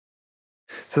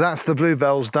So that's the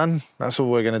bluebells done. That's all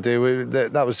we're going to do.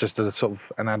 That was just a sort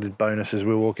of an added bonus as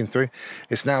we were walking through.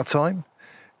 It's now time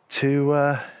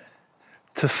to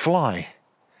fly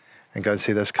and go and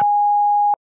see those.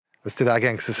 Let's do that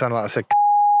again because it sounded like I said.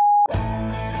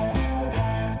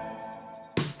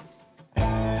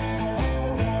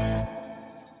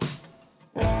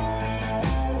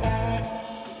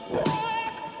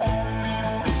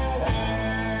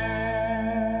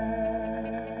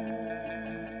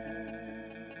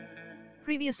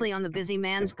 Previously on the Busy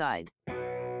Man's Guide.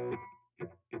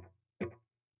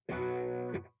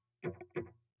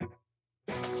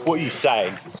 What are you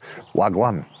saying?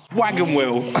 Wagwan. Wagon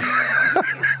wheel.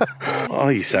 What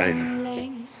are you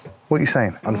saying? What are you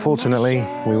saying? Unfortunately,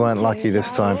 we weren't lucky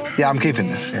this time. Yeah, I'm keeping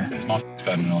this, yeah. It's my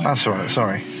better than That's all right,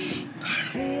 sorry.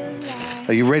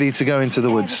 Are you ready to go into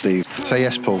the woods, Steve? Say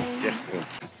yes, Paul. Yeah.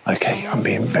 Okay, I'm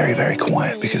being very, very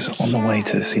quiet because on the way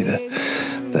to see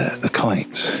the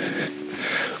kites,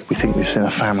 we think we've seen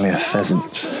a family of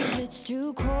pheasants.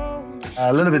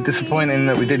 A little bit disappointing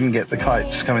that we didn't get the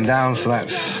kites coming down, so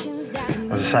that's,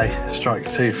 as I say, strike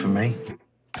two for me.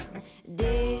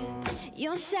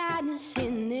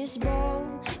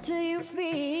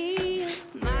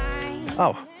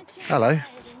 Oh, hello.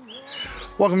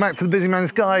 Welcome back to the Busy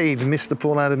Man's Guide. Mr.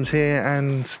 Paul Adams here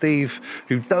and Steve,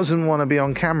 who doesn't want to be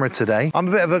on camera today. I'm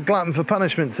a bit of a glutton for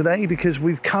punishment today because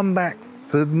we've come back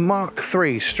for Mark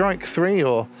 3, strike 3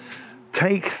 or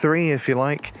take 3 if you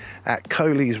like, at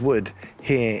Coley's Wood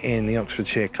here in the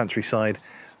Oxfordshire countryside.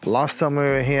 Last time we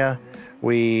were here,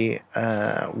 we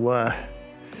were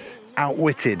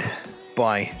outwitted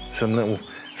by some little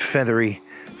feathery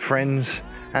friends,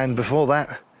 and before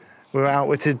that we were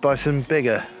outwitted by some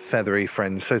bigger feathery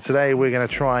friends. So today we're going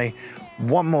to try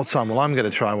one more time. Well, I'm going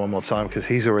to try one more time because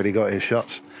he's already got his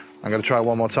shots. I'm going to try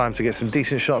one more time to get some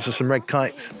decent shots of some red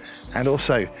kites and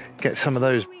also get some of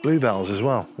those bluebells as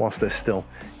well whilst they're still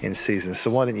in season.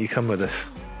 So why don't you come with us?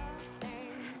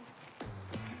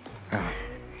 Oh.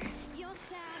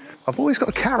 I've always got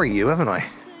to carry you, haven't I?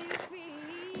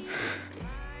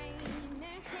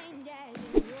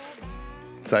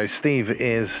 So Steve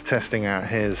is testing out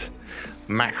his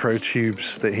macro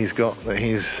tubes that he's got, that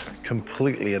he's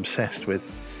completely obsessed with.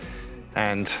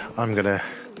 And I'm gonna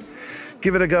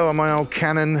give it a go on my old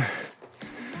Canon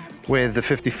with the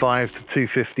 55 to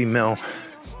 250 mm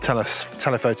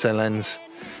telephoto lens,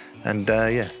 and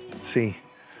yeah, see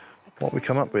what we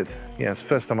come up with. Yeah, it's the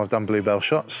first time I've done bluebell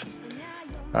shots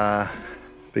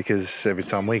because every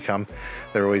time we come,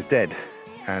 they're always dead,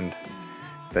 and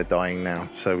they're dying now,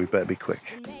 so we better be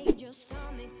quick.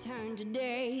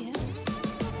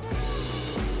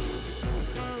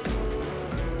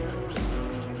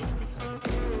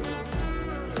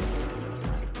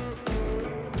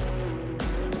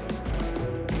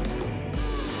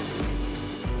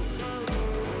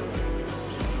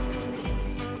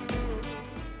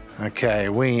 Okay,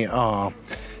 we are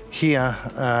here,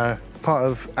 part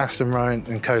of Aston Rowan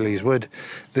and Coley's Wood.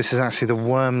 This is actually the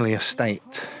Wormley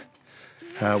estate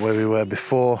where we were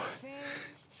before,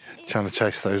 trying to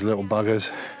chase those little buggers.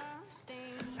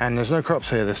 And there's no crops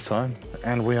here this time,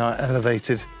 and we are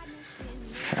elevated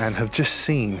and have just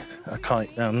seen a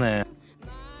kite down there.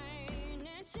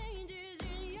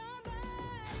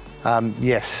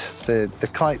 Yes, the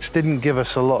kites didn't give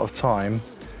us a lot of time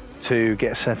to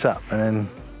get set up, and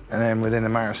then within a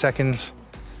matter of seconds,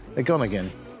 they're gone again.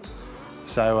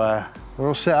 So we're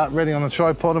all set up, ready on the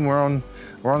tripod, and we're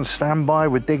on standby.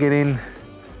 We're digging in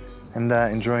and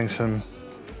enjoying some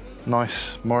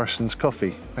nice Morrison's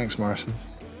coffee. Thanks, Morrison's.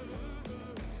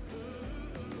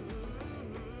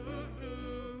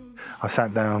 I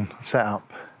sat down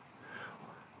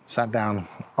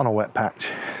on a wet patch,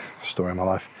 story of my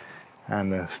life,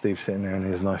 and Steve's sitting there in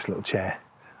his nice little chair,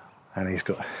 and he's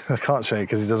got, I can't show you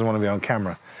because he doesn't want to be on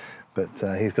camera, but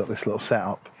he's got this little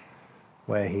setup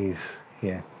where he's,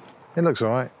 yeah, it looks all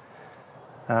right.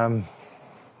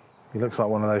 He looks like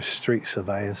one of those street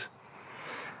surveyors.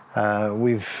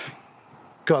 We've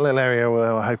got a little area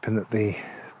where we're hoping that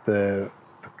the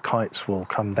kites will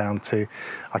come down to.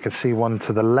 I can see one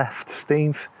to the left,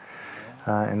 Steve,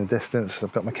 in the distance.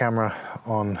 I've got my camera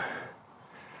on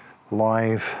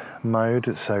live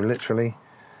mode, so literally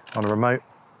on a remote,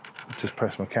 just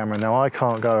press my camera. Now I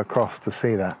can't go across to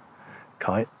see that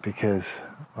kite because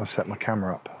I've set my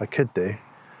camera up. I could do,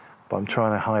 but I'm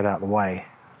trying to hide out the way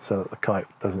so that the kite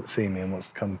doesn't see me and wants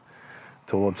to come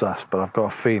towards us, but I've got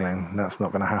a feeling that's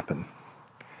not going to happen.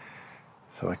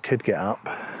 So I could get up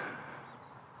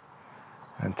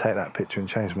and take that picture and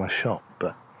change my shot,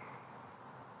 but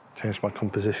change my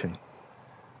composition.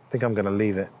 I think I'm going to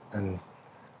leave it and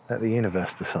let the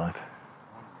universe decide.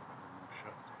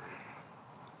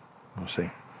 We'll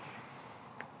see.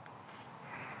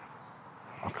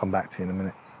 I'll come back to you in a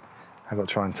minute. I've got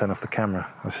to try and turn off the camera.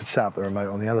 I should set up the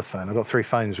remote on the other phone. I've got 3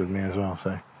 phones with me as well,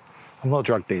 so I'm not a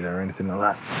drug dealer or anything like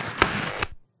that.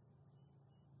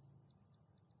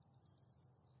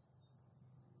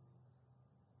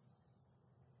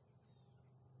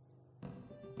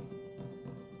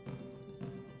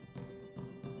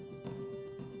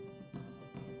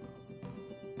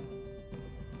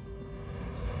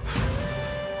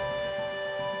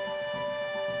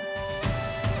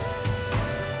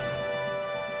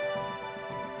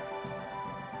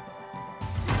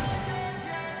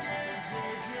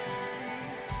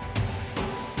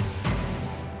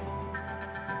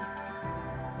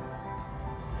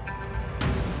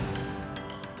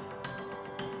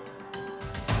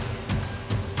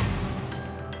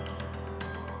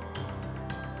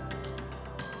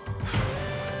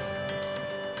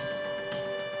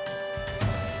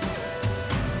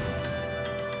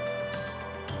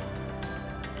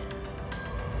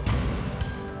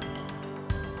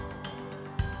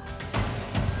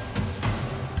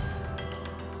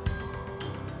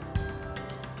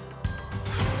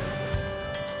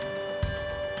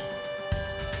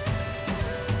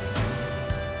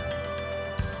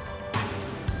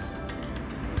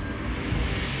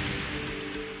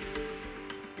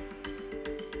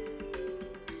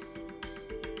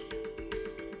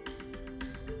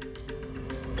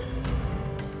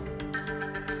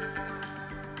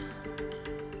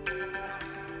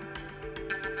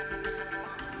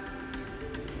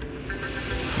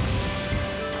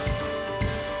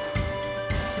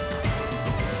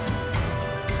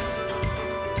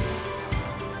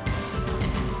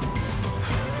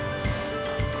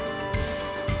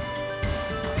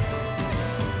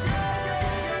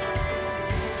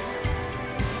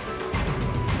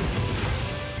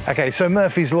 Okay, so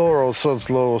Murphy's Law or Sod's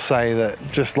Law will say that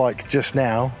just like just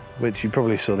now, which you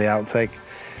probably saw the outtake,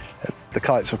 the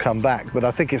kites will come back, but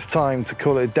I think it's time to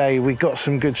call it a day. We got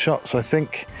some good shots, I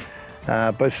think.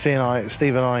 Both Steve and I,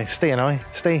 Steve, you all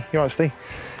right, Steve?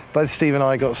 Both Steve and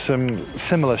I got some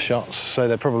similar shots, so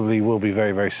they probably will be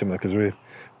very, very similar because we're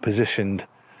positioned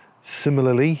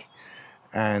similarly,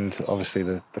 and obviously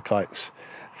the kites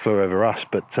flew over us,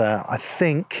 but I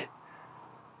think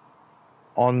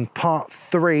on part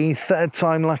 3, third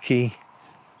time lucky,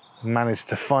 managed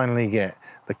to finally get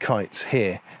the kites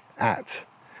here at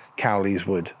Cowley's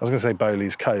Wood. I was going to say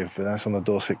Bowley's Cove, but that's on the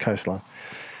Dorset coastline.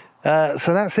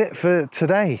 So that's it for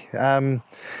today.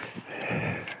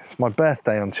 It's my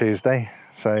birthday on Tuesday,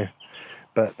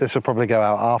 but this will probably go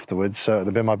out afterwards, so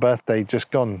it'll be my birthday just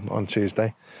gone on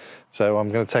Tuesday. So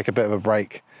I'm going to take a bit of a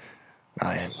break.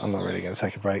 I'm not really going to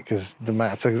take a break because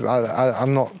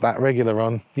I'm not that regular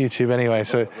on YouTube anyway,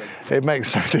 so it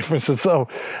makes no difference at all.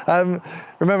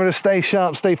 Remember to stay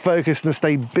sharp, stay focused, and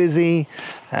stay busy.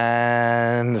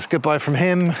 And it's goodbye from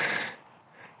him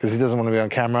because he doesn't want to be on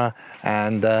camera.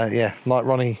 And yeah, like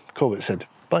Ronnie Corbett said,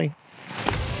 bye.